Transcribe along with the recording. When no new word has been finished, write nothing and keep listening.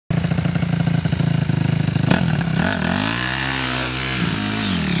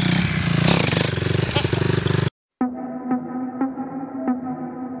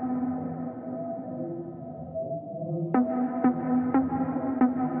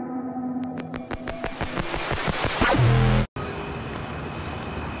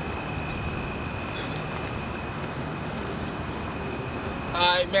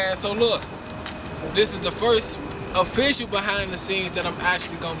Alright, man, so look, this is the first official behind the scenes that I'm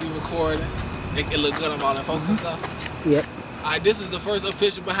actually gonna be recording. It look good, I'm all in focus and stuff. Yep. Alright, this is the first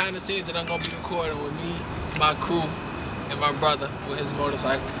official behind the scenes that I'm gonna be recording with me, my crew, and my brother with his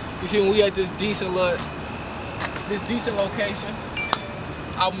motorcycle. You feel me? We at this decent location.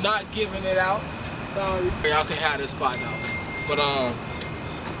 I'm not giving it out. Sorry. Y'all can have this spot now. But I'm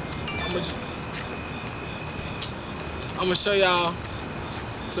gonna show y'all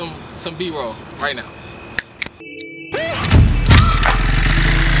some B-roll right now.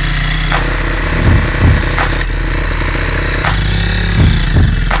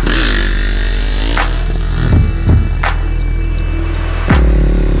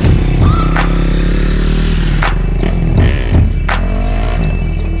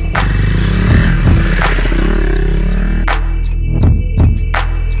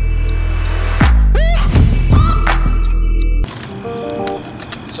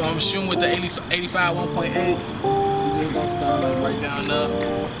 Shooting with the 85 1.8. We just gonna start like right down there.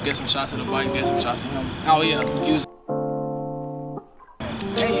 Get some shots of the bike, get some shots of him. Oh yeah, use.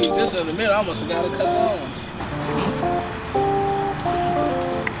 Hey, this in the middle, I almost forgot to cut it on.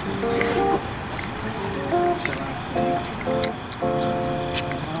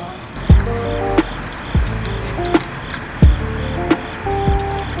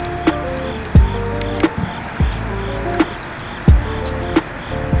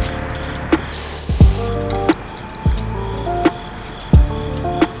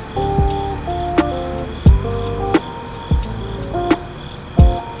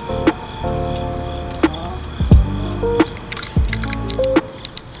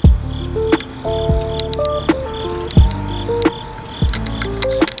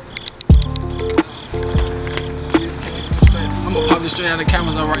 Straight out the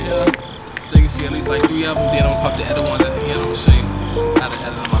cameras on right here, so you can see at least like 3 of them. Then I'm gonna pop the other ones at the end. I'm gonna show you how to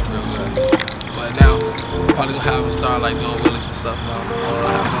edit them up real good. But now, I'm probably gonna have them start like doing wheelies and stuff. I don't know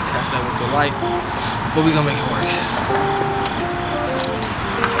how we're gonna catch that with the light, but we gonna make it work.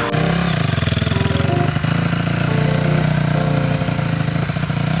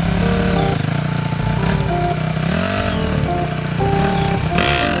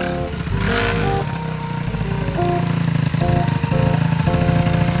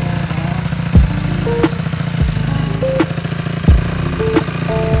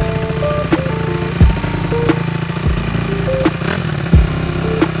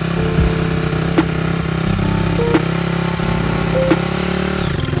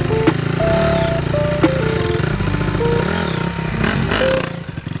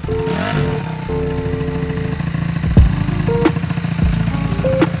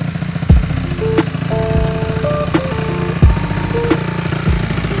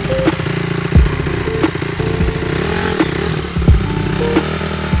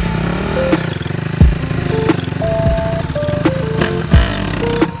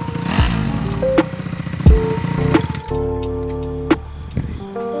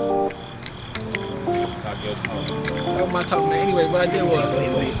 Anyway, what I did was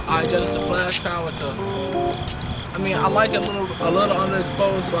I adjusted the flash power to, I mean, I like it a little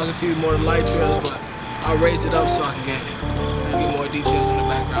underexposed so I can see more light trails, but I raised it up so I can get more details in the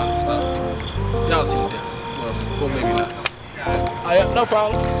background and stuff. Y'all see the difference. Well, maybe not. Oh yeah, no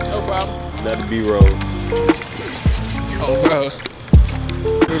problem. No problem. Another B-roll. Oh, bro.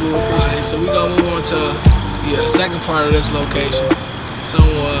 Alright, so we gonna move on to the second part of this location.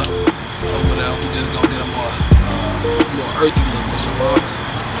 Somewhere over there, we just gonna get a more earthy look with some rocks.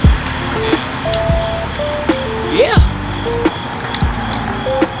 Yeah.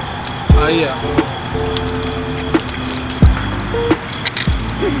 Oh yeah.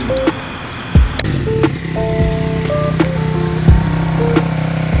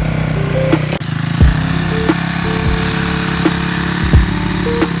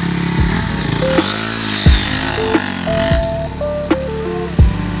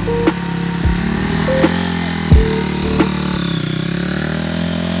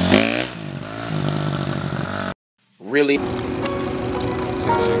 Really?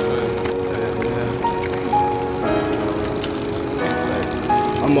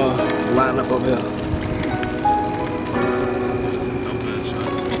 I'm line up over here.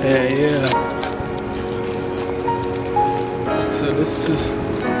 Yeah. So this is.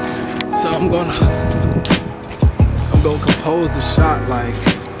 So I'm gonna compose the shot like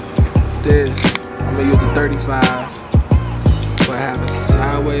this. I'm gonna use the 35, but have it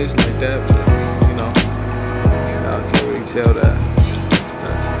sideways like that. But you know, I can't really tell that.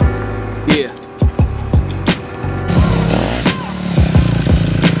 Yeah.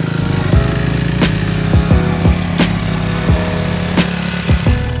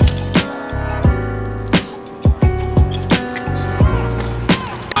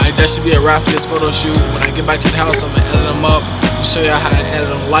 Alright, that should be a wrap for this photo shoot. When I get back to the house, I'm gonna edit them up, show y'all how I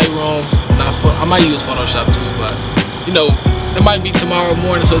edit on Lightroom. I might use Photoshop too, but you know, it might be tomorrow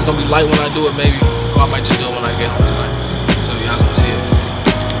morning, so it's gonna be light when I do it, maybe. Or I might just do it when I get home tonight. So y'all gonna see it.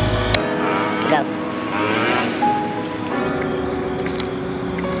 Go.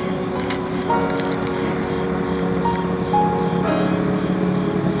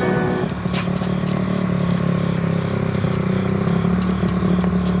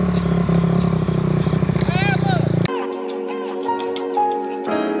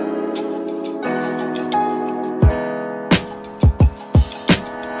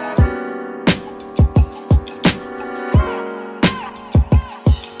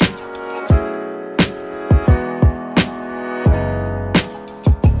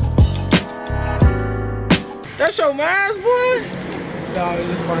 That's your mask, boy? No, this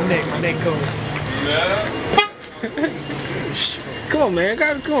is my neck cold. Come on, man.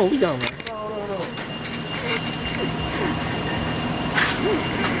 Come on, we done, man. No.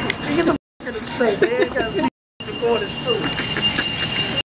 Hey, get the f*** in the snow, man. You gotta be going to the snow.